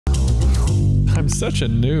I'm such a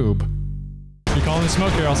noob. You calling the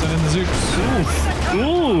smoke here? I'll send in the Zooks.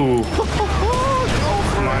 Ooh. Come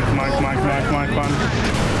on.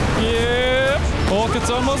 Yeah. Hulk, it's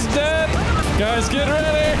almost dead. Guys, get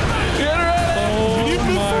ready. Get ready. Oh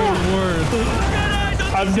my word.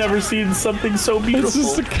 I've never seen something so beautiful. It's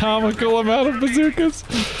just a comical amount of bazookas.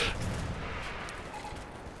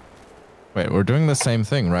 Wait, we're doing the same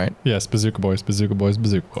thing, right? Yes, bazooka boys, bazooka boys,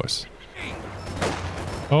 bazooka boys.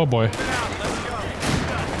 Oh boy.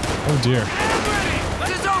 Oh dear.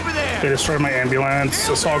 They destroyed my ambulance,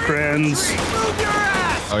 assault crans.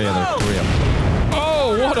 Oh yeah, there are 3 of them.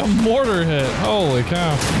 Oh, what a mortar hit. Holy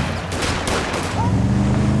cow.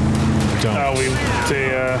 Don't. Oh, it's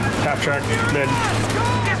a half track dead.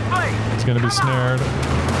 It's gonna be snared. All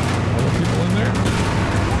the people in there.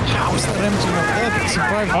 How is that empty not dead? It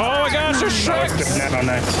survived. Oh my gosh, there's Shrek! Net on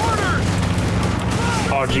next.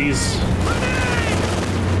 Oh, jeez.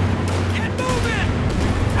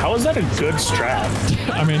 How is that a good strat?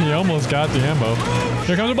 I mean, he almost got the ammo.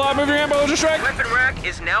 Here comes a blob, move your ammo, just Shrek! Weapon rack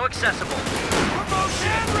is now accessible.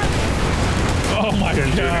 Oh my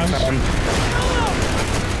gosh.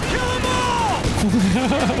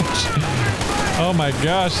 Oh my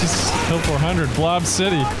gosh, he's kill 400. Blob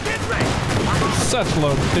City. Such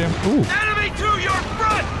low damn. Ooh. Enemy to your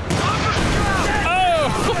front! Oh!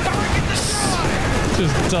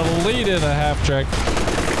 Just deleted a half track.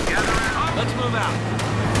 Let's move out.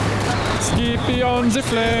 Skippy on the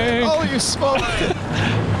flank. Oh, you smoked it.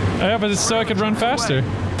 Yeah, but it's so I could run faster.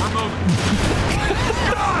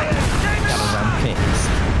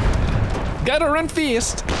 Gotta run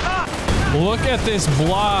fast. Look at this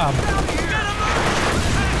blob.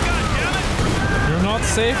 You're not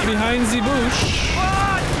safe behind the bush.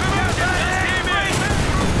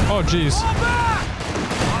 Oh, jeez.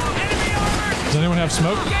 Does anyone have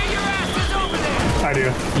smoke? I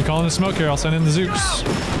do. You calling the smoke here? I'll send in the Zooks.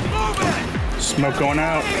 Smoke going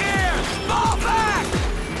out.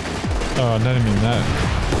 Oh, I didn't mean that.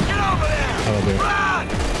 That'll do.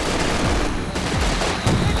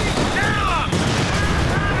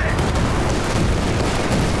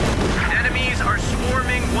 Enemies are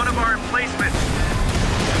swarming one of our emplacements.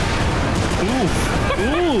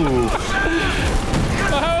 Ooh.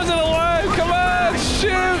 How is it alive? Come on,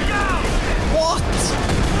 shoot! What?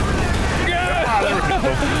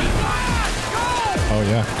 Oh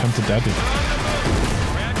yeah, come to daddy.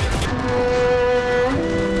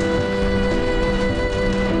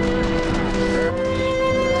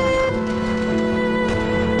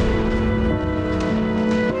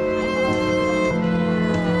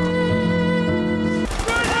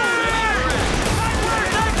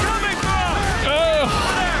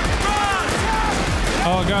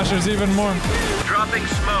 Oh gosh, there's even more. Dropping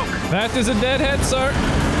smoke. That is a deadhead, sir.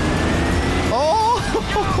 Oh,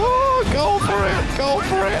 go for it. Go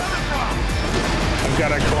for it. I've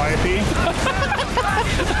got a Calliope.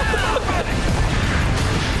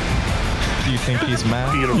 Do you think he's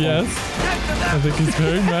mad? Beautiful. Yes. I think he's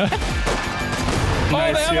very mad.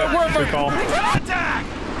 Nice. Oh, they have a Good warfare. call.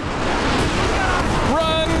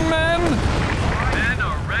 Run, men! Men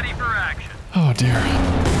are ready for action. Oh dear.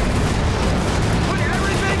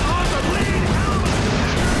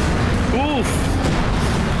 Oof.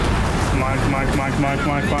 Come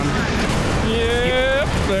on. Yep,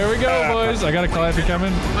 there we go, boys. I got a Calliope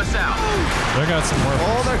coming. Move us out. I got some warfers.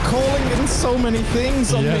 Oh, they're calling in so many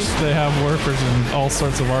things on Yes, me. they have warfers and all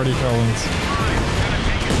sorts of arty callings.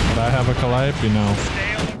 But I have a Calliope now.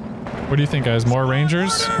 What do you think, guys? More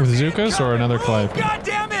Rangers with Zookas or another Calliope? God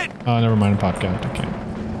damn it! Oh, never mind. Pop out. Okay.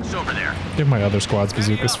 It's over there. Give my other squads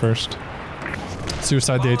bazookas first.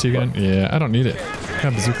 Suicide the AT gun? Yeah, I don't need it. I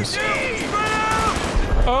have bazookas.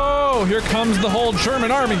 Oh, here comes the whole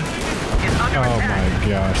German army. Oh my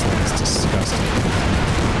gosh, that is disgusting.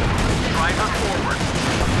 Driver forward.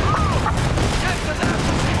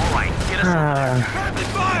 All right, get us over there. Rapid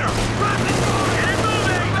fire! Rapid fire! Get it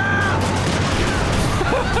moving!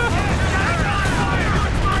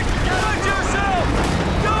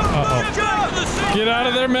 Get out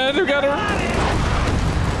of there, man. You gotta...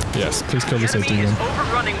 Yes, please kill this AT Enemy is gun.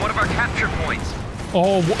 overrunning one of our capture points.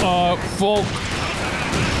 Oh, full...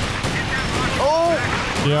 Oh!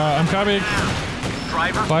 Yeah, I'm coming.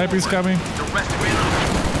 Driver Calliope's coming. the rest of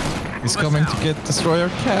it. He's coming to get destroyer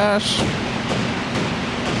cash.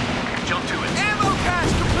 Jump to it. Ammo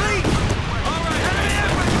cache complete! All right, enemy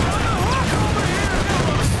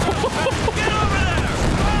get over there!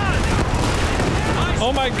 Run!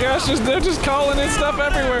 Oh my gosh, they're just calling in stuff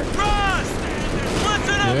everywhere. Frost!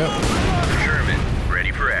 Listen up! Yep. Sherman,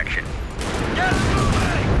 ready for action. Get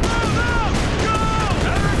moving! Move out! Go!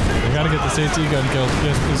 I gotta get this AT gun killed.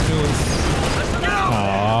 Yes, please kill us.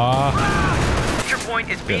 Aww. Capture point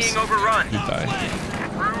is being Yes. overrun. You die.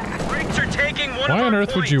 Greeks are taking one Why of on our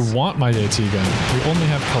earth would you points. want my AT gun? We only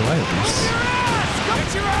have Calliope.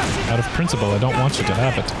 Out of principle, I don't want you to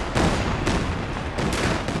have it.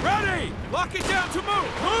 Ready! Lock it down to move!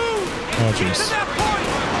 Move! Oh, jeez.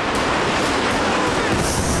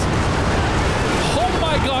 Oh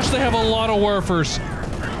my gosh, they have a lot of Werfers.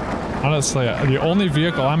 Honestly, the only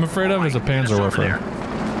vehicle I'm afraid of is a Panzerwerfer.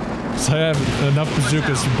 So I have enough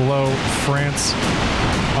bazookas to blow France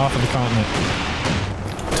off of the continent.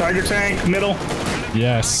 Tiger tank, middle.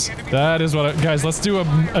 Yes, that is what I, guys, let's do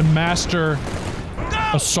a master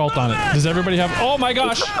assault on it. Does everybody have, oh my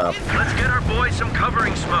gosh. Let's get our boys some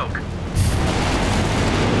covering smoke.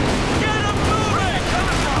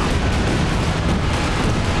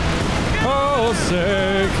 Oh,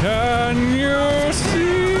 say, can you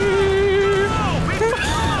see?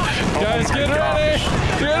 Guys, get ready!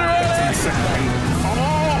 Get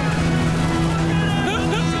ready!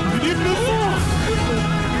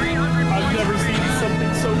 I've never seen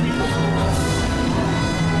something so beautiful.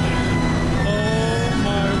 Oh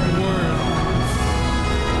my word.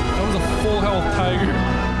 That was a full health tiger.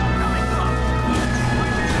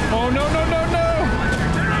 Oh no, no, no, no!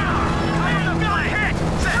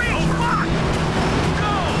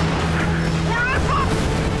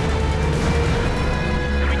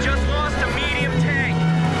 We just lost a medium tank.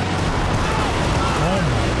 Oh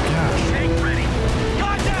my gosh. Tank ready.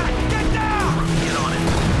 Contact! Get down! Get on it.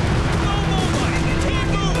 No movement! Team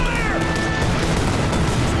move! Clear!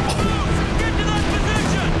 Move! Get to that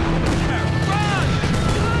position! Run!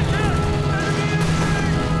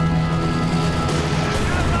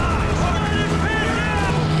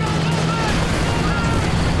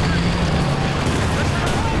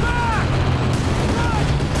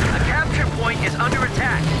 The capture point is under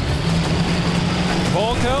attack.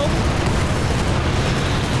 Bulk health?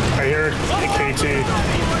 I hear KT.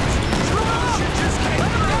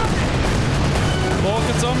 Bulk,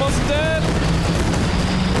 it's almost dead.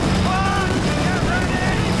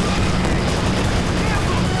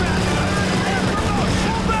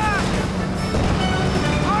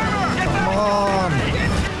 Come on.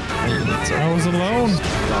 I was alone.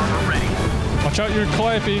 We're ready. Watch out your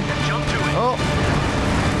Calliope. Jump to it. Oh,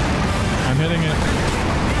 I'm hitting it.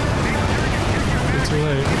 It's too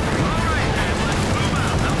late.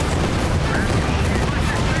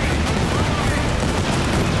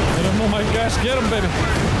 Get him, oh my gosh, get him, baby.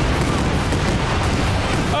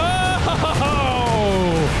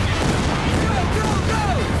 Oh!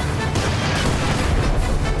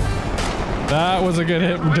 That was a good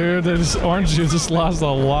hit, dude. This orange juice just lost a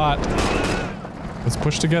lot. Let's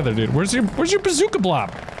push together, dude. Where's your bazooka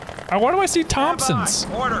blob? Why do I see Thompsons?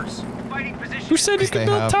 Orders! Fighting position. Who said you could They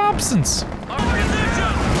build have- Thompsons?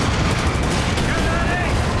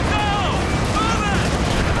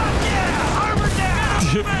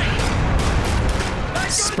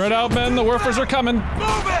 Spread out, men. The Werfers are coming.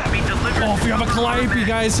 Be delivered. Oh, if you have a Calliope,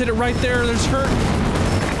 guys, hit it right there. There's hurt.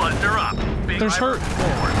 Button her up. Big There's driver hurt.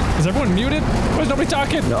 forward. Is everyone muted? Why is nobody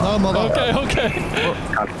talking? no, mother. Okay,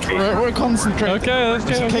 okay. We're concentrating. Okay,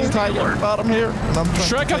 There's a okay. king tiger bottom here. And I'm trying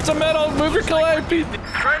Shrek to up some metal. Move your Calliope.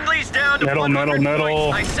 Friendly's down to Metal, 100 metal,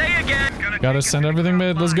 metal. points. I say again. Gotta send everything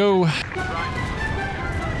mid. Let's go.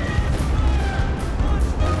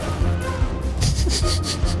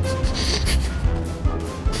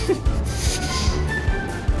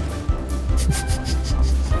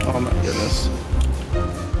 Oh my goodness.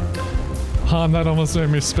 Han, that almost made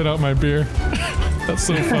me spit out my beer. That's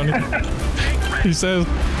so funny. He says,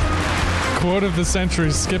 quote of the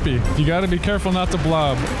century, Skippy, you gotta be careful not to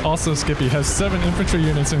blob. Also, Skippy has 7 infantry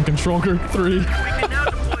units in control group 3. We can now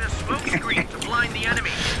deploy a smoke screen to blind the enemy.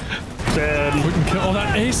 Dead. We can kill, oh,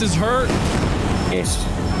 that ace is hurt. Yes.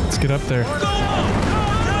 Let's get up there. Let's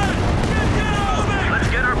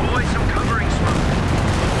get our boys some covering smoke.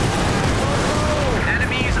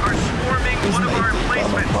 Enemies are swarming one of our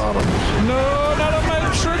emplacements. No, not on my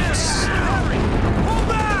tricks.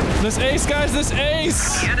 This ace, guys, this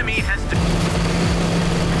ace. The enemy has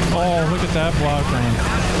Oh, look at that block, man.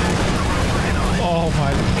 Oh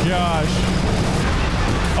my gosh.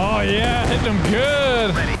 Oh yeah, hit them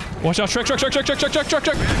good. Watch out, Shrek.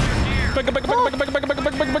 Back up.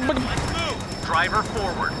 driver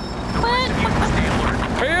forward. The rest of you stay alert.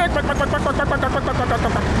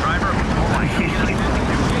 Driver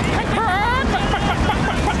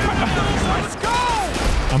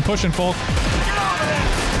I'm pushing, folk.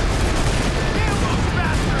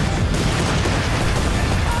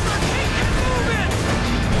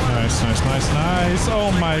 Nice.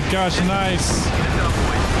 Oh my gosh, nice.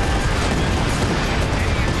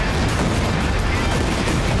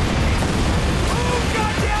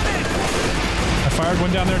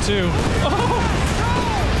 one down there too. Oh!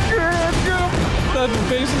 Get him! That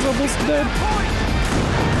base is almost dead.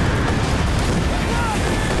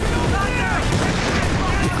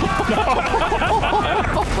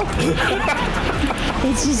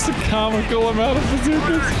 It's just a comical amount of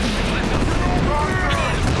bazookas.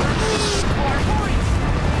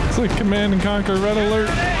 It's like Command and Conquer Red Alert.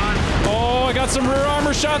 Oh, I got some rear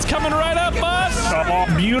armor shots coming right up, boss! Oh,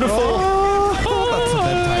 beautiful. That's a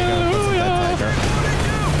dead tiger. That's a dead tiger.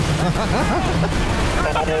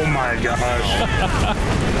 Oh my gosh.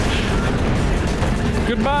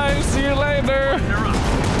 Goodbye, see you later.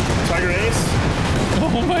 Tiger Ace.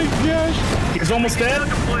 Oh my gosh. He's almost dead.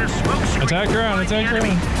 Attack ground, attack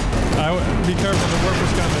ground. Be careful, the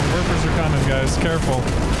warpers coming. Warpers are coming, guys. Careful.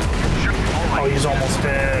 Oh, he's almost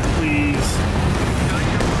dead. Please.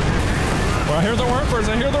 Well, I hear the warpers.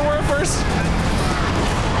 I hear the warpers.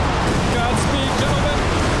 Godspeed, gentlemen.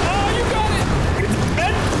 Oh, you got it.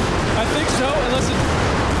 Dead? I think so, unless it...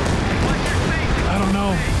 I don't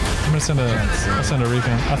know. I'm gonna I'll send a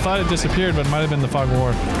recon. I thought it disappeared, but it might have been the fog of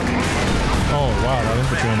war. Oh, wow, that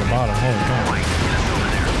infantry on the bottom. Holy cow.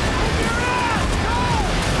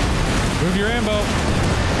 Move your ambo.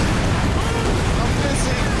 I'm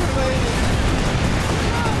busy.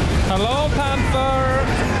 Hello, Panther.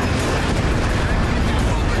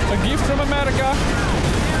 A gift from America.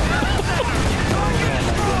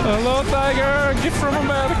 Hello, Tiger. A gift from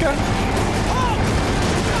America.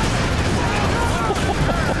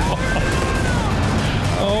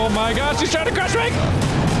 Oh my gosh, he's trying to crush me!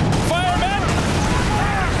 Fire, man!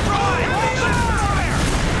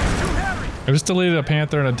 I just deleted a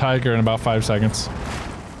panther and a tiger in about 5 seconds.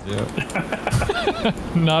 Yeah.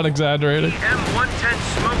 Not exaggerating.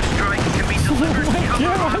 M110 smoke strike can be delivered to cover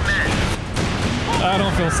our men. I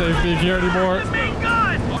don't feel safe being here anymore. Come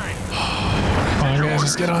on, guys,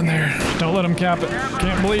 just get on there. Don't let him cap it.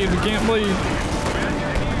 Can't bleed, we can't bleed.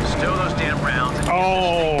 Stow those damn rounds.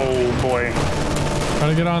 Oh boy. Try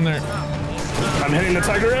to get on there. I'm hitting the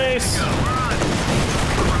Tiger Ace.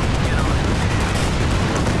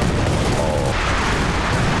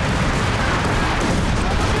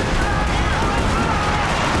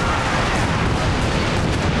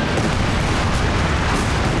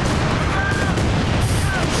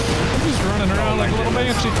 Like a little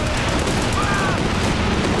banshee.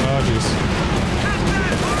 Oh, jeez.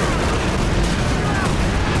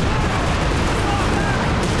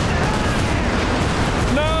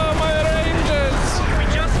 No, my ranges! We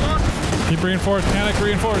just lost. Keep reinforce, panic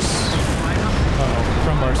reinforce. Uh-oh,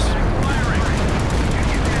 front bars.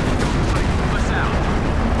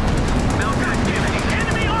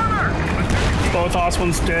 Enemy armor! Both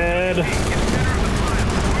Oswin's dead.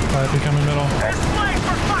 Alright, becoming middle.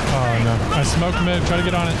 Oh no. I smoked mid, try to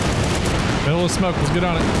get on it. Middle of smoke, let's get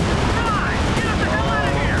on it.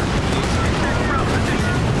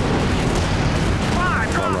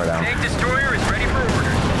 One more down. Tank destroyer is ready for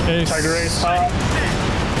order. Ace. Tiger Ace top.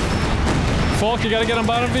 Falk, you gotta get on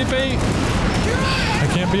bottom VP. I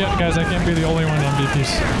can't be, guys, I can't be the only one on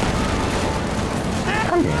VPs.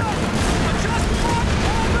 Come here.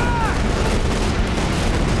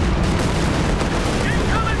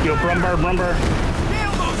 Yo, Brumbar.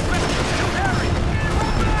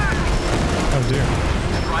 Oh dear.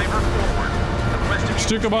 Driver forward. The rest of you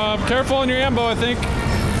Stuka Bob, careful on your ambo, I think. get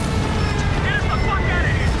the fuck out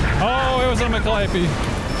of here! Oh, it was on my Calliope.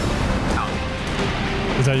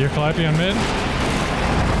 Is that your Calliope on mid?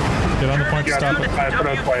 Get on the point to stop it. I put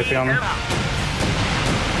a Calliope on him.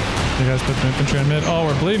 You guys put the infantry on mid. Oh,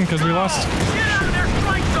 we're bleeding because we lost. Get out of their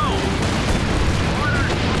strike zone!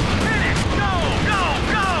 Finish! Go!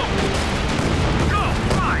 Drive!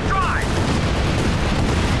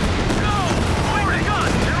 Go! Fire the gun!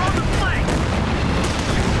 They're on the flank!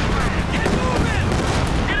 Get moving!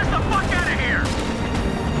 Get us the fuck out of here!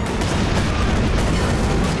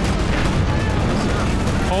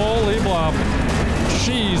 Holy blob.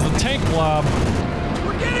 Jeez, the tank blob.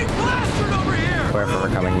 We're getting plastered over here! Wherever we're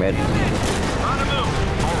coming mid. On the move!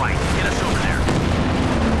 Alright, get us over there.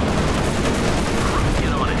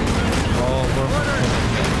 Get on it. Oh,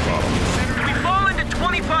 We fall into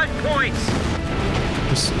 25 points!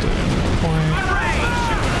 just point.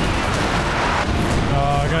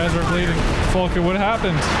 Oh, guys, we're bleeding. Falk, what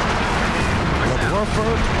happened?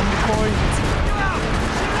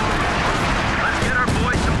 Let's get our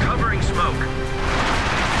boys some covering smoke.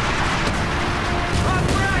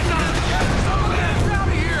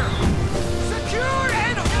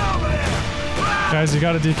 Guys, you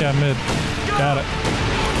got to decap mid. Got it.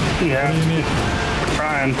 Yeah, What do you need? we're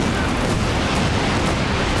trying.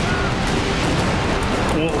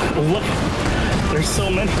 Well, look. There's so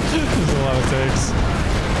many. There's a lot of takes.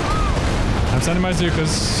 I'm sending my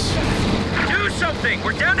Bazookas. Do something!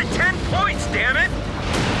 We're down to 10 points, damn it!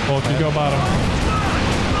 Bulk, you go bottom.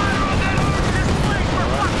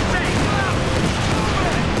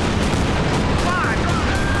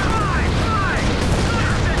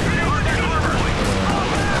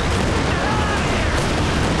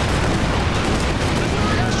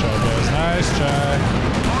 Nice try.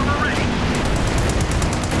 Armor ready.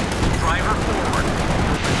 Driver forward.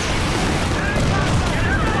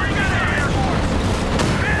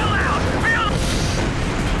 Bail out! Bail!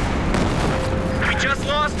 We just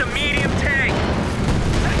lost a medium tank.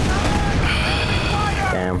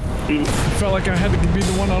 Damn. Felt like I had to be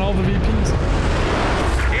the one on all the VPs.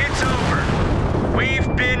 It's over. We've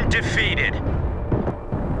been defeated.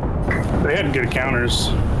 They had good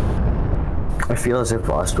counters. I feel as if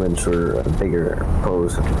Lost Winds were a bigger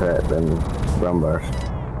pose of threat than Rumbars.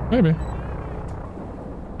 Maybe.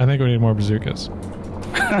 I think we need more bazookas.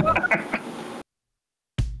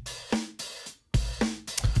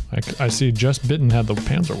 I see Just Bitten had the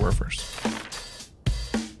Panzerwerfers.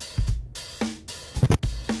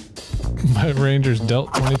 My Rangers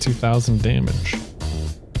dealt 22,000 damage.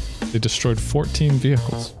 They destroyed 14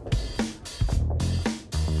 vehicles.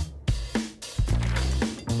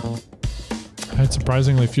 I had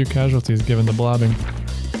surprisingly few casualties given the blobbing.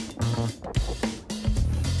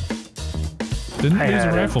 Didn't lose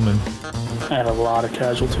a rifleman. I had a lot of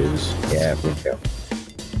casualties. Yeah, me too.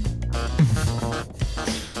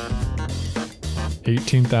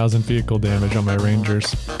 18,000 vehicle damage on my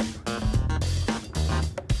Rangers.